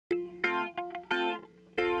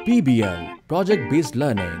PBL Project Based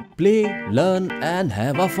Learning. Play, learn and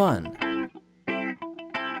have a fun.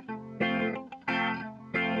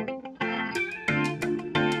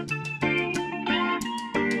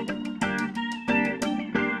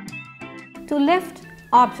 To lift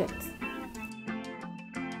objects.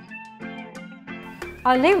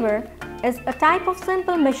 A lever is a type of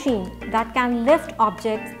simple machine that can lift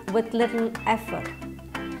objects with little effort.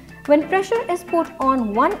 When pressure is put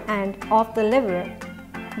on one end of the lever,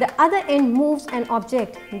 the other end moves an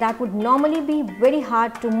object that would normally be very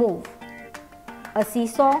hard to move. A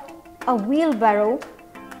seesaw, a wheelbarrow,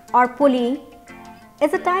 or pulley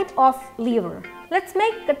is a type of lever. Let's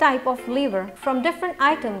make the type of lever from different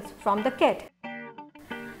items from the kit.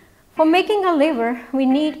 For making a lever, we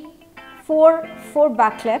need 4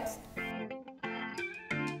 4-back clips,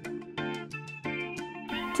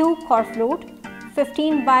 2 core flute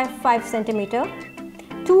 15 by 5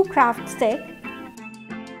 cm, 2 craft stick,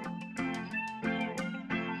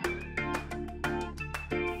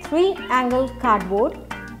 3 angled cardboard,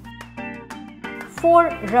 4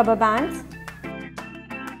 rubber bands,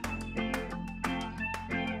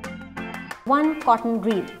 1 cotton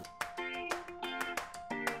reel,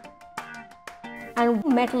 and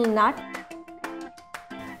metal nut.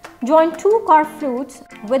 Join 2 core flutes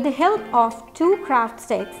with the help of 2 craft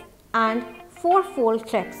sticks and 4 fold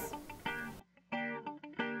clips.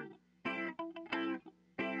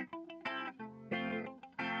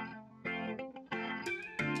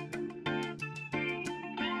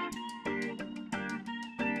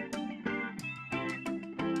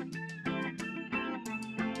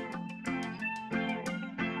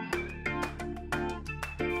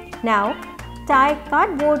 Now, tie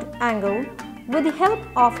cardboard angle with the help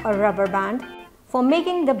of a rubber band for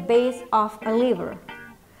making the base of a lever.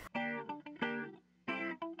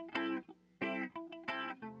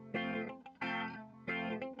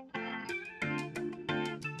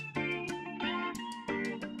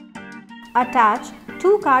 Attach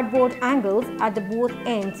 2 cardboard angles at the both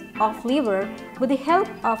ends of lever with the help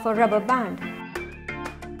of a rubber band.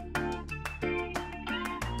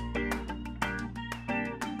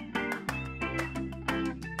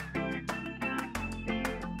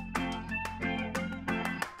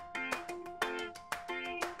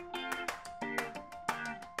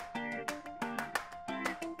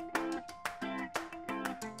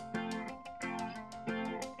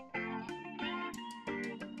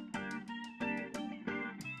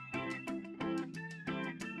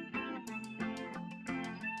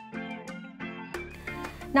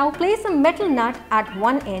 Now place a metal nut at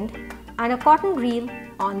one end and a cotton reel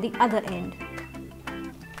on the other end.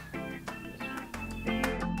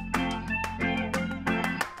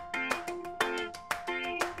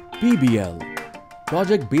 PBL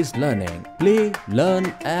Project Based Learning. Play, learn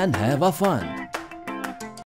and have a fun.